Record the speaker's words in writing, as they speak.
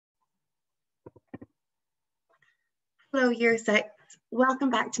Hello, Year 6. Welcome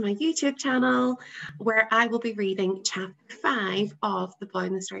back to my YouTube channel where I will be reading Chapter 5 of The Boy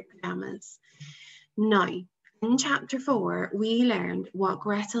in the Striped Pyjamas. Now, in Chapter 4, we learned what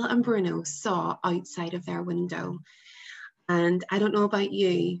Gretel and Bruno saw outside of their window. And I don't know about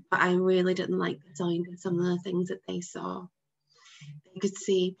you, but I really didn't like the sound of some of the things that they saw. They could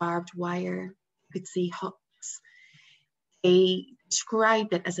see barbed wire, they could see hooks. They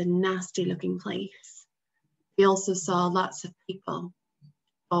described it as a nasty looking place. We also saw lots of people,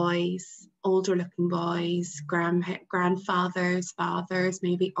 boys, older looking boys, grandfathers, fathers,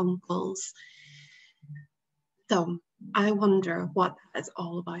 maybe uncles. So I wonder what that is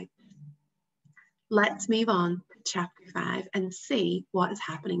all about. Let's move on to Chapter 5 and see what is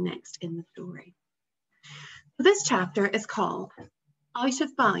happening next in the story. So this chapter is called Out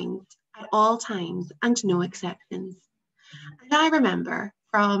of Bounds at All Times and No Exceptions. And I remember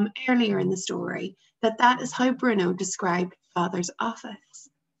from earlier in the story that is how Bruno described Father's office.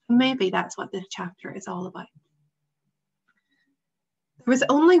 Maybe that's what this chapter is all about. There was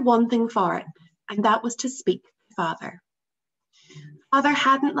only one thing for it, and that was to speak to Father. Father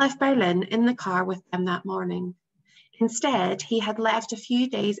hadn't left Berlin in the car with them that morning. Instead, he had left a few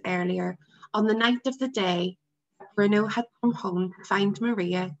days earlier, on the night of the day that Bruno had come home to find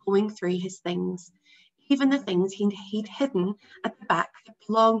Maria going through his things, even the things he'd hidden at the back that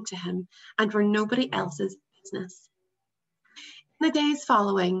belonged to him and were nobody else's business. In the days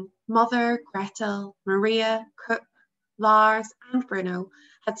following, Mother, Gretel, Maria, Cook, Lars and Bruno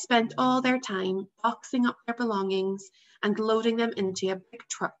had spent all their time boxing up their belongings and loading them into a big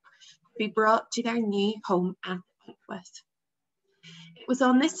truck to be brought to their new home at Pyjamas. It was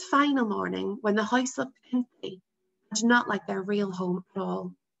on this final morning when the house looked empty and not like their real home at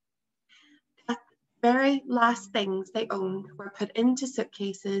all. The very last things they owned were put into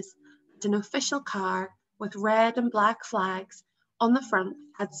suitcases, and an official car with red and black flags on the front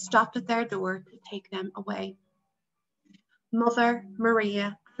had stopped at their door to take them away. Mother,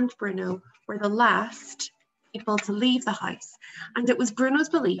 Maria and Bruno were the last people to leave the house, and it was Bruno's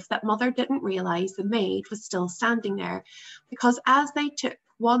belief that Mother didn't realise the maid was still standing there, because as they took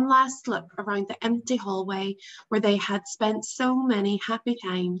one last look around the empty hallway where they had spent so many happy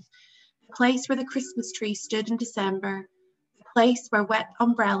times, the place where the Christmas tree stood in December, the place where wet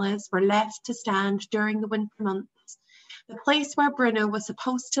umbrellas were left to stand during the winter months, the place where Bruno was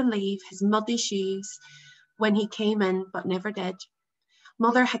supposed to leave his muddy shoes when he came in but never did,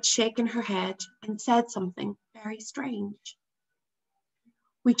 Mother had shaken her head and said something very strange.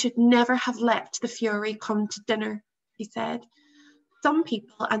 "We should never have let the Fury come to dinner," he said. "Some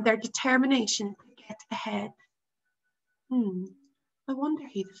people and their determination to get ahead. I wonder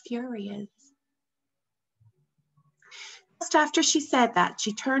who the Fury is." Just after she said that,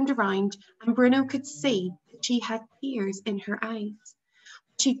 she turned around and Bruno could see that she had tears in her eyes.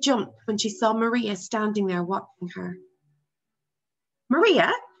 She jumped when she saw Maria standing there watching her.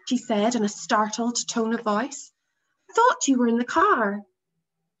 "Maria," she said in a startled tone of voice, "I thought you were in the car."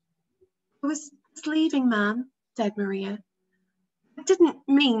 "I was leaving, Ma'am," said Maria. "I didn't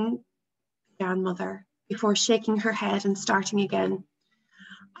mean," began Mother, before shaking her head and starting again.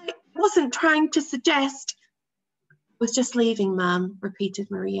 "I wasn't trying to suggest—" "I was just leaving, Ma'am,"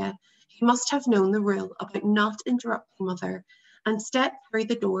 repeated Maria, who must have known the rule about not interrupting Mother, and stepped through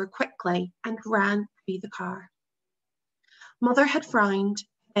the door quickly and ran to the car. Mother had frowned,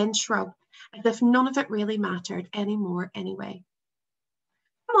 then shrugged, as if none of it really mattered anymore anyway.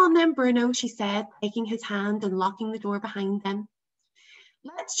 "Come on then, Bruno," she said, taking his hand and locking the door behind them.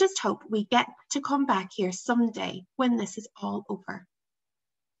 "Let's just hope we get to come back here someday when this is all over."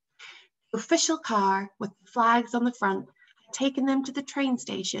 The official car with the flags on the front had taken them to the train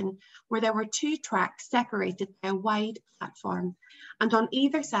station, where there were two tracks separated by a wide platform, and on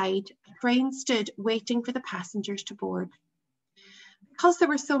either side a train stood waiting for the passengers to board. Because there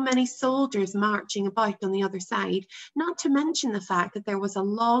were so many soldiers marching about on the other side, not to mention the fact that there was a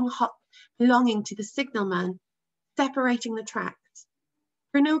long hut belonging to the signalman separating the tracks,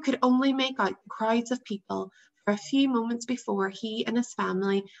 Bruno could only make out the crowds of people for a few moments before he and his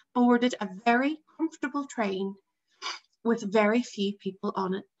family boarded a very comfortable train with very few people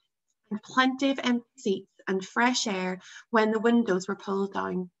on it, and plenty of empty seats and fresh air when the windows were pulled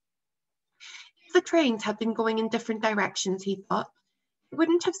down. If the trains had been going in different directions, he thought, it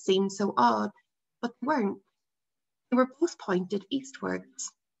wouldn't have seemed so odd, but they weren't. They were both pointed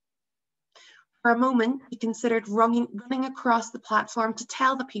eastwards. For a moment, he considered running across the platform to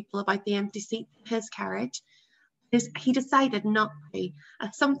tell the people about the empty seat in his carriage. He decided not to,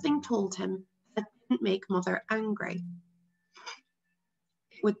 as something told him that it didn't make Mother angry.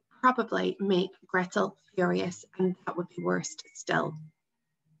 It would probably make Gretel furious, and that would be worse still.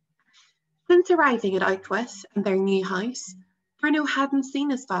 Since arriving at Outwith and their new house, Bruno hadn't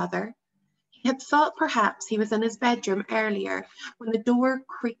seen his father. He had thought perhaps he was in his bedroom earlier when the door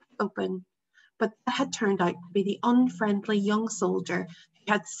creaked open, but that had turned out to be the unfriendly young soldier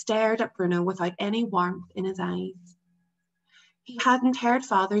who had stared at Bruno without any warmth in his eyes. He hadn't heard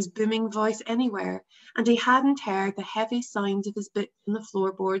father's booming voice anywhere, and he hadn't heard the heavy sounds of his boots on the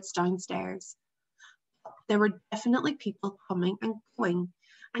floorboards downstairs. There were definitely people coming and going,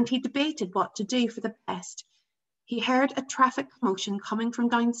 and he debated what to do for the best. He heard a traffic commotion coming from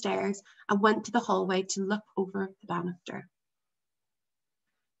downstairs and went to the hallway to look over the banister.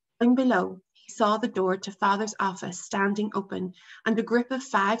 Down below, he saw the door to father's office standing open and a group of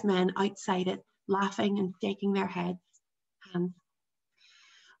 5 men outside it, laughing and shaking their hands.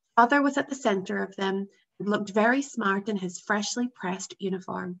 Father was at the centre of them and looked very smart in his freshly pressed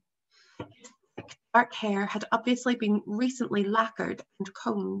uniform. His thick, dark hair had obviously been recently lacquered and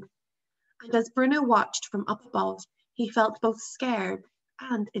combed, and as Bruno watched from up above, he felt both scared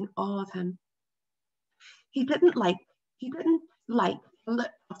and in awe of him. He didn't like the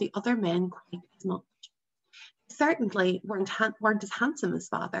look of the other men quite as much. They certainly weren't as handsome as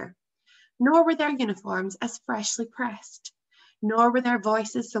father, nor were their uniforms as freshly pressed, nor were their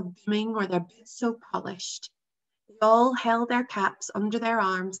voices so booming or their boots so polished. They all held their caps under their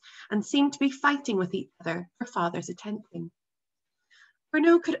arms and seemed to be fighting with each other for father's attention.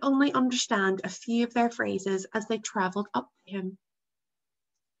 Bruno could only understand a few of their phrases as they travelled up to him.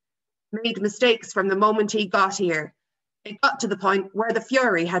 Made mistakes from the moment he got here. It got to the point where the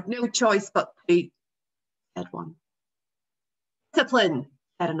Fury had no choice but to, said one. Discipline,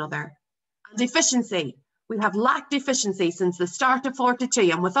 said another. And efficiency. We have lacked efficiency since the start of 42,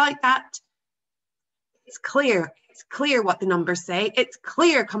 and without that, it's clear what the numbers say. It's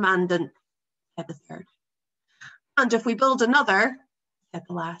clear, Commandant, said the third. And if we build another, said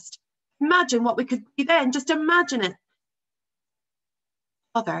the last, imagine what we could do then, just imagine it.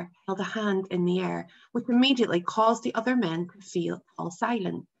 Father held a hand in the air, which immediately caused the other men to fall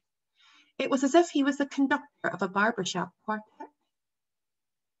silent. It was as if he was the conductor of a barbershop quartet.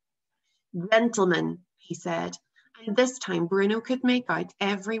 Gentlemen, he said, and this time Bruno could make out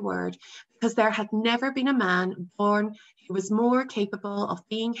every word, because there had never been a man born who was more capable of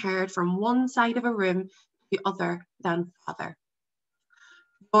being heard from one side of a room to the other than father.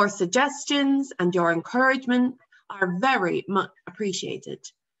 Your suggestions and your encouragement are very much appreciated,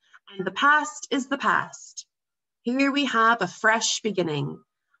 and the past is the past. Here we have a fresh beginning.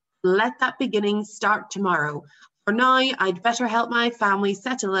 Let that beginning start tomorrow. For now, I'd better help my family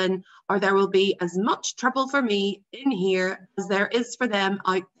settle in, or there will be as much trouble for me in here as there is for them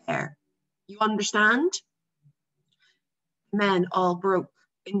out there. You understand? Men all broke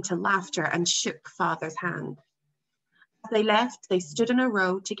into laughter and shook father's hand. As they left, they stood in a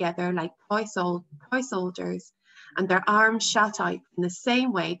row together like toy soldiers, and their arms shot out in the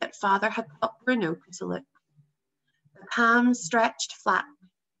same way that father had taught Bruno to look. The palms stretched flat,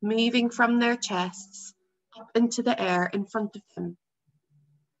 moving from their chests up into the air in front of them,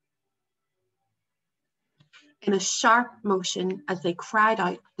 in a sharp motion as they cried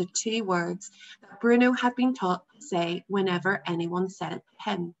out the 2 words that Bruno had been taught to say whenever anyone said it to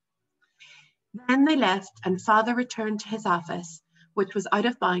him. Then they left, and father returned to his office, which was out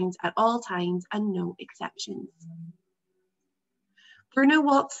of bounds at all times and no exceptions. Bruno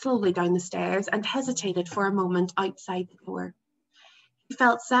walked slowly down the stairs and hesitated for a moment outside the door. He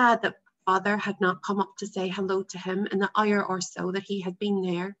felt sad that father had not come up to say hello to him in the hour or so that he had been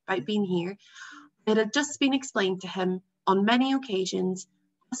here. It had just been explained to him on many occasions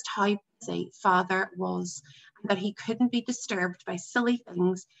just how busy father was, and that he couldn't be disturbed by silly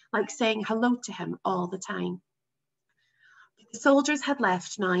things like saying hello to him all the time. But the soldiers had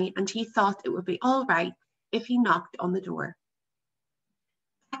left now, and he thought it would be all right if he knocked on the door.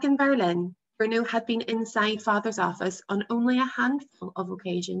 Back in Berlin, Bruno had been inside father's office on only a handful of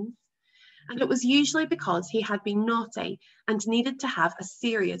occasions, and it was usually because he had been naughty and needed to have a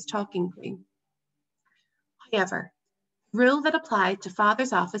serious talking to. However, the rule that applied to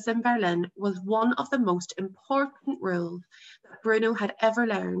father's office in Berlin was one of the most important rules that Bruno had ever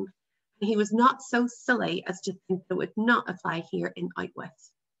learned, and he was not so silly as to think that it would not apply here in Outwith.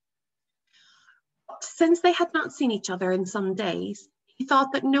 But since they had not seen each other in some days, he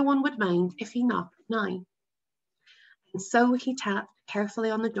thought that no one would mind if he knocked now. And so he tapped carefully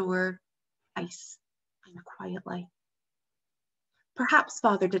on the door, twice and quietly. Perhaps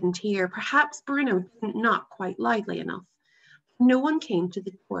father didn't hear, perhaps Bruno didn't knock quite loudly enough. No one came to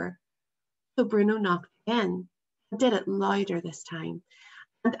the door, so Bruno knocked again and did it louder this time.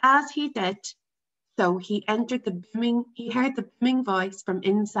 And as he did so, he heard the booming voice from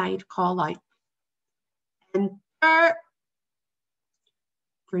inside call out, "Enter!"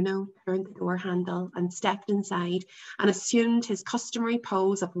 Bruno turned the door handle and stepped inside and assumed his customary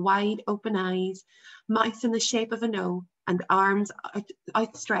pose of wide open eyes, mouth in the shape of an O, and arms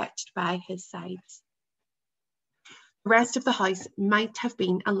outstretched by his sides. The rest of the house might have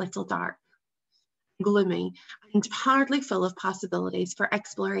been a little dark, gloomy, and hardly full of possibilities for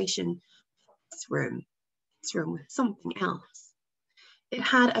exploration. This room was something else. It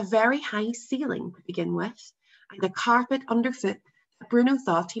had a very high ceiling to begin with, and a carpet underfoot that Bruno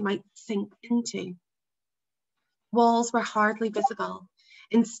thought he might sink into. Walls were hardly visible.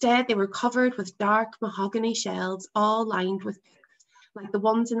 Instead, they were covered with dark mahogany shelves, all lined with books, like the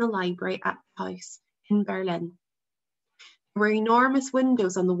ones in the library at the house in Berlin. There were enormous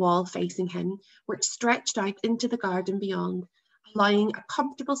windows on the wall facing him, which stretched out into the garden beyond, allowing a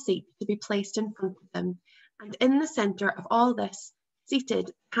comfortable seat to be placed in front of them. And in the centre of all this,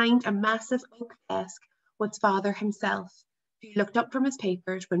 seated behind a massive oak desk, was father himself, who looked up from his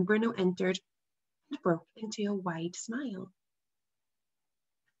papers when Bruno entered and broke into a wide smile.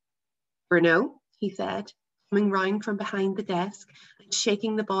 "Bruno," he said, coming round from behind the desk and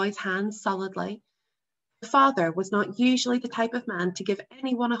shaking the boy's hand solidly. The father was not usually the type of man to give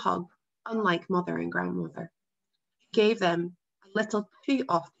anyone a hug, unlike mother and grandmother. He gave them a little too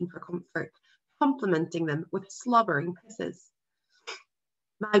often for comfort, complimenting them with slobbering kisses.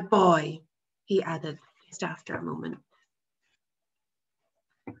 "My boy," he added just after a moment.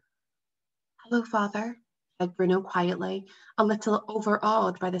 "Hello, father," said Bruno quietly, a little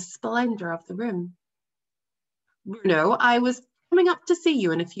overawed by the splendour of the room. "Bruno, I was coming up to see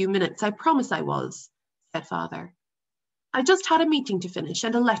you in a few minutes, I promise I was," said father. "I just had a meeting to finish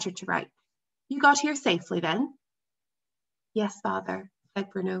and a letter to write. You got here safely then?" "Yes, father," said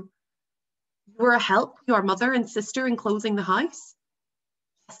Bruno. "You were a help to your mother and sister in closing the house?"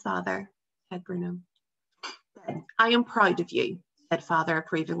 "Yes, father," said Bruno. "Then I am proud of you," said father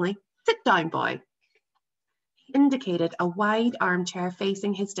approvingly. "Sit down, boy." He indicated a wide armchair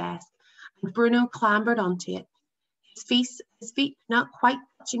facing his desk, and Bruno clambered onto it, his feet not quite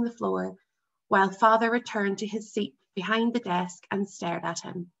touching the floor, while father returned to his seat behind the desk and stared at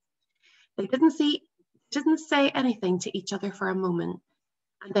him. They didn't say anything to each other for a moment,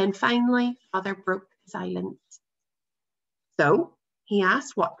 and then finally father broke the silence. "So," he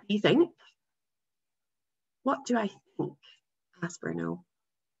asked, "what do you think?" "What do I think?" asked Bruno.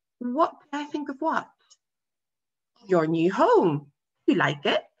 "What do I think of what?" "Your new home. You like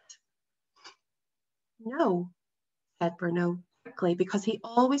it?" "No," said Bruno quickly, because he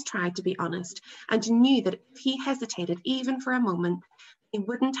always tried to be honest and knew that if he hesitated even for a moment, he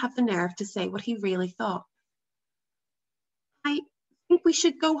wouldn't have the nerve to say what he really thought. "I think we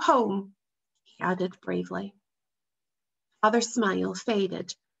should go home," he added bravely. Father's smile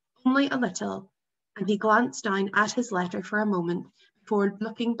faded, only a little, and he glanced down at his letter for a moment before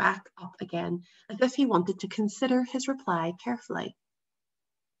looking back up again, as if he wanted to consider his reply carefully.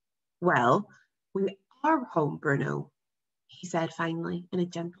 "Well, we are home, Bruno," he said finally in a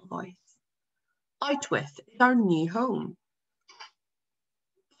gentle voice. "Outwith is our new home."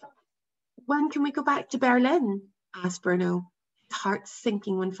 "When can we go back to Berlin?" asked Bruno, his heart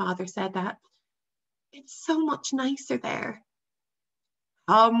sinking when father said that. "It's so much nicer there."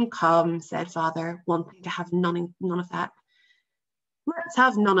 "Come, come," said father, wanting to have none of that. "Let's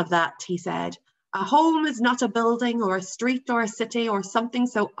have none of that," he said. "A home is not a building or a street or a city or something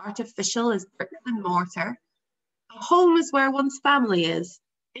so artificial as brick and mortar. A home is where one's family is.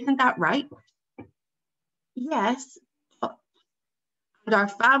 Isn't that right?" "Yes, but..." "And our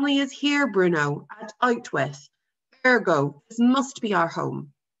family is here, Bruno, at Outwith. Ergo, this must be our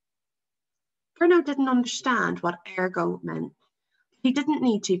home." Bruno didn't understand what ergo meant. He didn't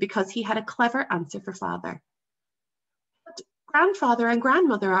need to, because he had a clever answer for father. "But grandfather and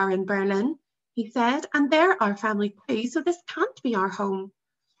grandmother are in Berlin," he said, "and they're our family too, so this can't be our home."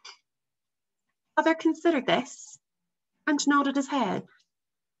 Father considered this and nodded his head.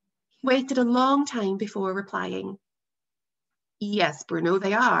 He waited a long time before replying. "Yes, Bruno,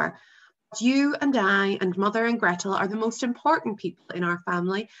 they are. But you and I and Mother and Gretel are the most important people in our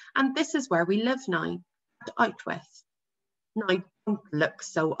family, and this is where we live now, at Outwith. Now, don't look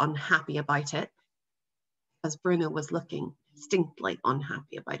so unhappy about it," as Bruno was looking distinctly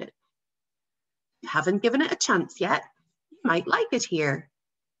unhappy about it. "You haven't given it a chance yet. You might like it here."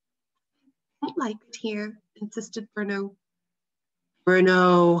 "I don't like it here," insisted Bruno.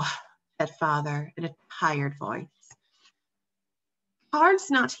 "Bruno," said father in a tired voice.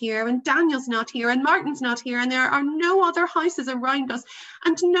 Carl's not here, and Daniel's not here, and Martin's not here, and there are no other houses around us,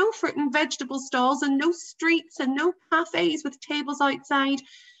 and no fruit and vegetable stalls, and no streets, and no cafes with tables outside.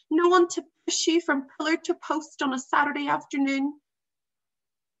 No one to push you from pillar to post on a Saturday afternoon.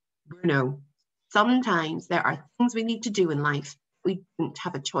 Bruno, sometimes there are things we need to do in life we don't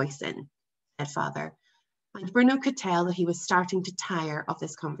have a choice in, said Father. And Bruno could tell that he was starting to tire of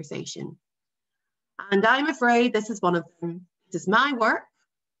this conversation. And I'm afraid this is one of them. This is my work,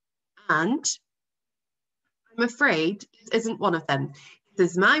 and I'm afraid this isn't one of them.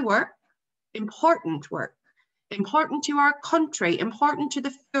 This is my work, important to our country, important to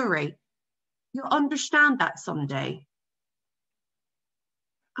the Fury. You'll understand that someday.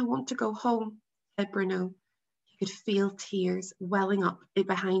 I want to go home, said Bruno. He could feel tears welling up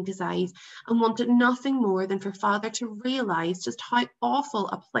behind his eyes and wanted nothing more than for Father to realise just how awful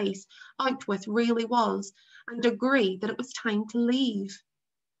a place Outwith really was and agree that it was time to leave.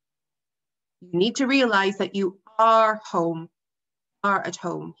 You need to realise that you are at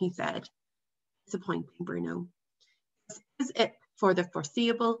home, he said, disappointing Bruno. This is it for the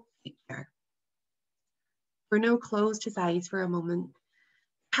foreseeable future. Bruno closed his eyes for a moment.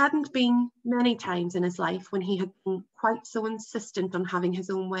 Hadn't been many times in his life when he had been quite so insistent on having his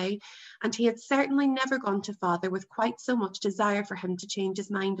own way, and he had certainly never gone to Father with quite so much desire for him to change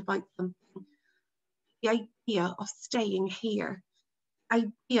his mind about something. The idea of staying here,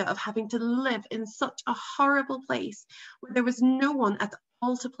 the idea of having to live in such a horrible place where there was no one at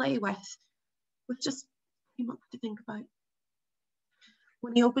all to play with, was just too much to think about.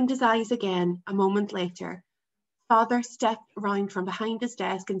 When he opened his eyes again a moment later, Father stepped round from behind his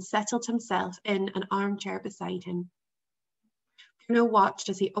desk and settled himself in an armchair beside him. Bruno watched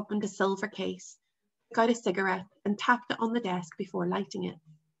as he opened a silver case, took out a cigarette and tapped it on the desk before lighting it.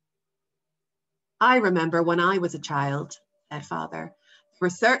 I remember when I was a child, said Father. There were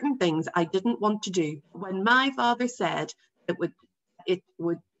certain things I didn't want to do. When my father said it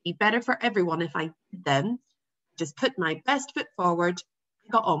would be better for everyone if I did them, just put my best foot forward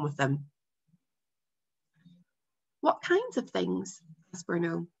and got on with them. What kinds of things? Asked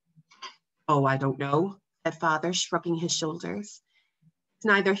Bruno. Oh, I don't know, said Father, shrugging his shoulders. It's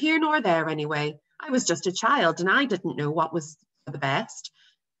neither here nor there anyway. I was just a child and I didn't know what was for the best.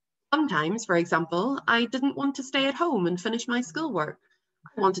 Sometimes, for example, I didn't want to stay at home and finish my schoolwork.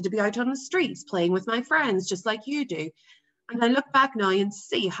 I wanted to be out on the streets playing with my friends just like you do. And I look back now and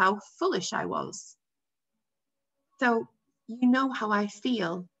see how foolish I was. So, you know how I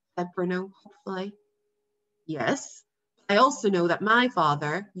feel, said Bruno hopefully. Yes, I also know that my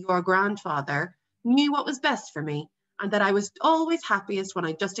father, your grandfather, knew what was best for me and that I was always happiest when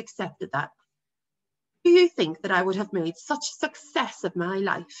I just accepted that. Do you think that I would have made such a success of my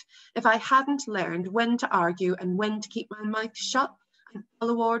life if I hadn't learned when to argue and when to keep my mouth shut and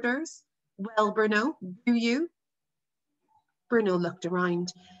follow orders? Well, Bruno, do you? Bruno looked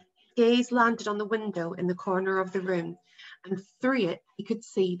around. His gaze landed on the window in the corner of the room, and through it he could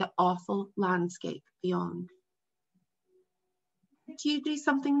see the awful landscape beyond. Did you do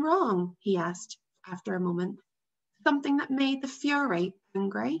something wrong? He asked after a moment. Something that made the Fury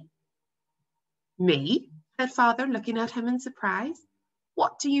angry? Me? Said Father, looking at him in surprise.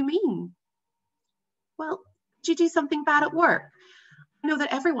 What do you mean? Well, did you do something bad at work? I know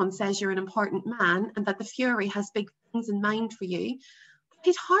that everyone says you're an important man and that the Fury has big things in mind for you, but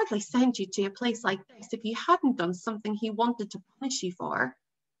he'd hardly send you to a place like this if you hadn't done something he wanted to punish you for.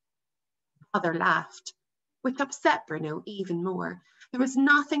 Father laughed, which upset Bruno even more. There was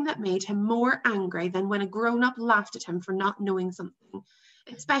nothing that made him more angry than when a grown-up laughed at him for not knowing something,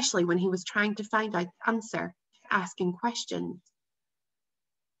 especially when he was trying to find out the answer to asking questions.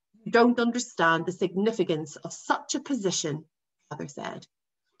 You don't understand the significance of such a position, Father said.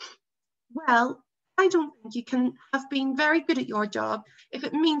 Well, I don't think you can have been very good at your job if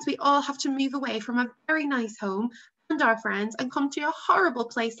it means we all have to move away from a very nice home and our friends and come to a horrible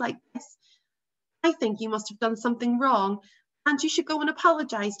place like this. I think you must have done something wrong, and you should go and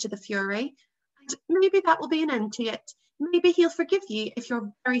apologise to the Fury, and maybe that will be an end to it. Maybe he'll forgive you if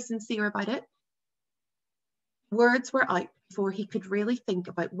you're very sincere about it. Words were out before he could really think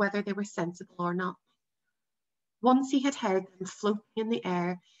about whether they were sensible or not. Once he had heard them floating in the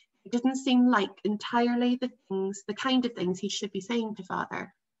air, it didn't seem like entirely the kind of things he should be saying to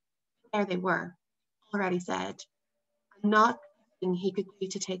Father. There they were, already said, and not a thing he could do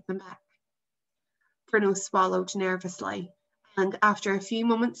to take them back. Bruno swallowed nervously, and after a few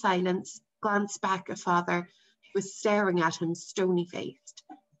moments' silence, glanced back at Father, who was staring at him stony-faced.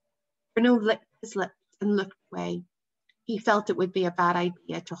 Bruno licked his lips and looked away. He felt it would be a bad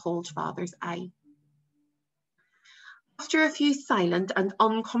idea to hold Father's eye. After a few silent and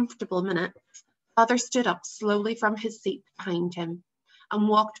uncomfortable minutes, Father stood up slowly from his seat behind him and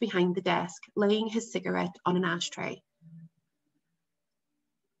walked behind the desk, laying his cigarette on an ashtray.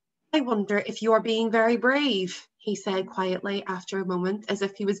 I wonder if you're being very brave, he said quietly after a moment, as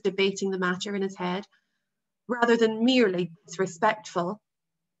if he was debating the matter in his head, rather than merely disrespectful.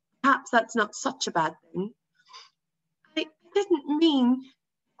 Perhaps that's not such a bad thing. I didn't mean...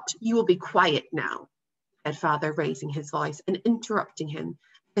 You will be quiet now, said Father, raising his voice and interrupting him,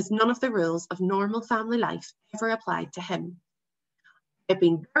 because none of the rules of normal family life ever applied to him. I've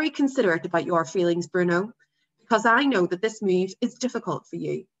been very considerate about your feelings, Bruno, because I know that this move is difficult for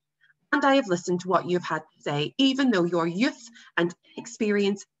you. And I have listened to what you have had to say, even though your youth and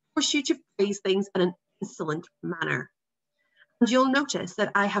inexperience force you to phrase things in an insolent manner. And you'll notice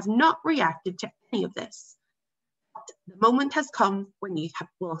that I have not reacted to any of this. But the moment has come when you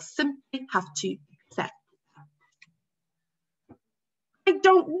will simply have to accept it. I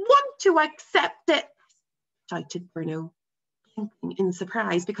don't want to accept it, shouted Bruno, blinking in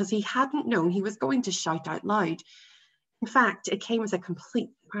surprise because he hadn't known he was going to shout out loud. In fact, it came as a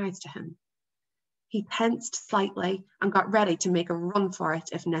complete surprise to him. He tensed slightly and got ready to make a run for it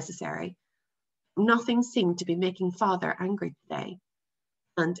if necessary. Nothing seemed to be making Father angry today.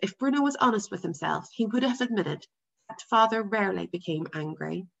 And if Bruno was honest with himself, he would have admitted that Father rarely became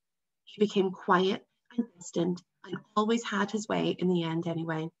angry. He became quiet and distant and always had his way in the end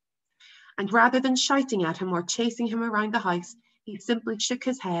anyway. And rather than shouting at him or chasing him around the house, he simply shook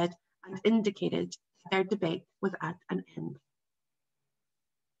his head and indicated that their debate was at an end.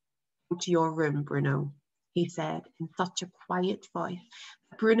 Go to your room, Bruno, he said in such a quiet voice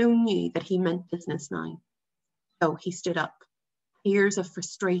that Bruno knew that he meant business now. So he stood up, tears of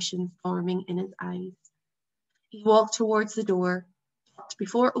frustration forming in his eyes. He walked towards the door, but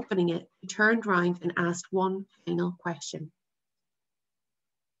before opening it, he turned round and asked one final question.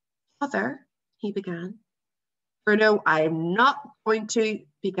 Father, he began. Bruno, I'm not going to,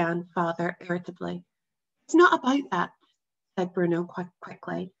 began Father irritably. It's not about that, said Bruno quite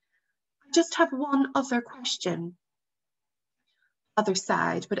quickly. I just have one other question. Father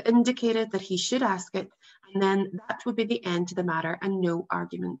sighed, but indicated that he should ask it, and then that would be the end to the matter and no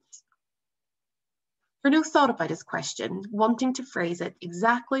arguments. Bruno thought about his question, wanting to phrase it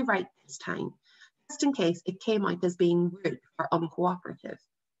exactly right this time, just in case it came out as being rude or uncooperative.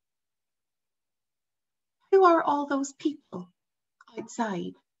 Who are all those people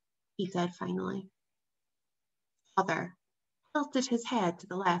outside? He said finally. Father tilted his head to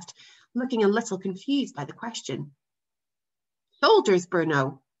the left, looking a little confused by the question. Soldiers,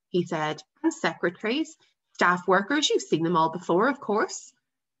 Bruno, he said, and secretaries, staff workers, you've seen them all before, of course.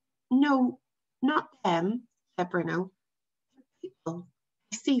 No, not them, said Bruno. The people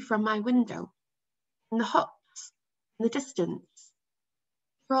I see from my window, in the huts, in the distance.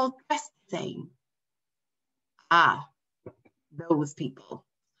 They're all dressed the same. Ah, those people,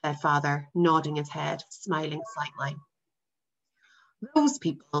 said Father, nodding his head, smiling slightly. Those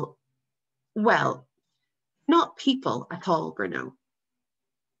people, well, not people at all, Bruno.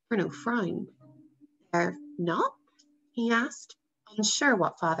 Bruno frowned. They're not? He asked, unsure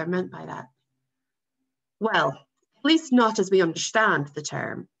what Father meant by that. Well, at least not as we understand the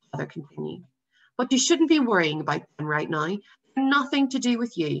term, Father continued. But you shouldn't be worrying about them right now. They're nothing to do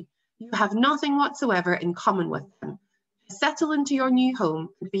with you. You have nothing whatsoever in common with them. Settle into your new home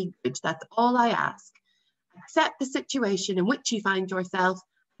and be good. That's all I ask. Accept the situation in which you find yourself,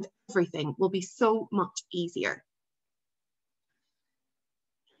 and everything will be so much easier.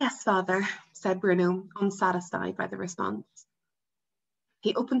 Yes, Father, said Bruno, unsatisfied by the response.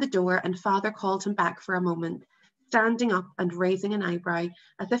 He opened the door and Father called him back for a moment, standing up and raising an eyebrow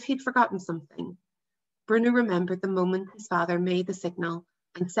as if he'd forgotten something. Bruno remembered the moment his father made the signal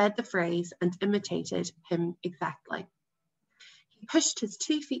and said the phrase and imitated him exactly. He pushed his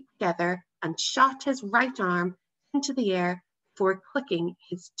 2 feet together and shot his right arm into the air before clicking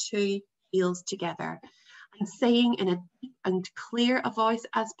his 2 heels together and saying in a deep and clear a voice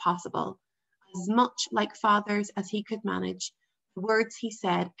as possible, as much like Father's as he could manage, the words he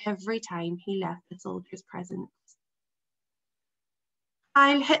said every time he left the soldier's presence.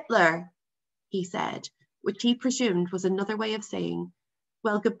 Heil Hitler, he said, which he presumed was another way of saying,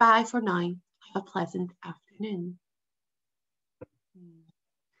 well, goodbye for now, have a pleasant afternoon.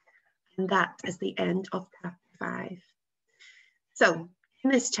 And that is the end of chapter 5. So,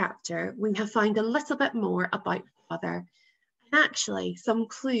 in this chapter, we have found a little bit more about Father and actually some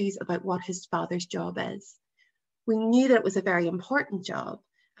clues about what his father's job is. We knew that it was a very important job,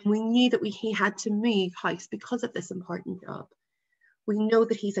 and we knew that he had to move house because of this important job. We know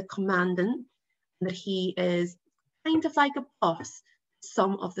that he's a commandant, and that he is kind of like a boss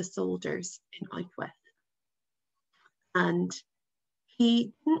some of the soldiers in out with. And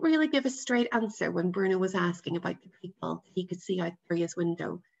he didn't really give a straight answer when Bruno was asking about the people that he could see out through his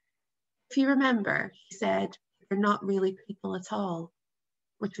window. If you remember, he said, they're not really people at all,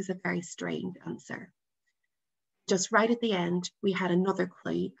 which was a very strange answer. Just right at the end, we had another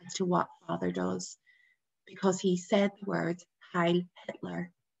clue as to what Father does, because he said the words Heil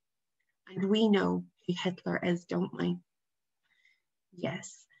Hitler. And we know who Hitler is, don't we?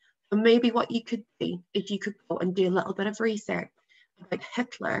 Yes. So maybe what you could do is you could go and do a little bit of research about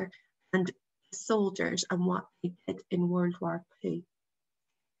Hitler and soldiers and what they did in World War II.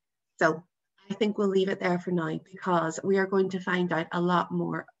 So I think we'll leave it there for now, because we are going to find out a lot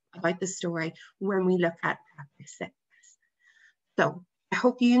more about the story when we look at chapter 6. So I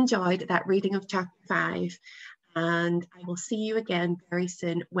hope you enjoyed that reading of chapter 5, and I will see you again very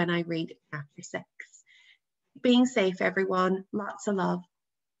soon when I read chapter 6. Being safe, everyone. Lots of love.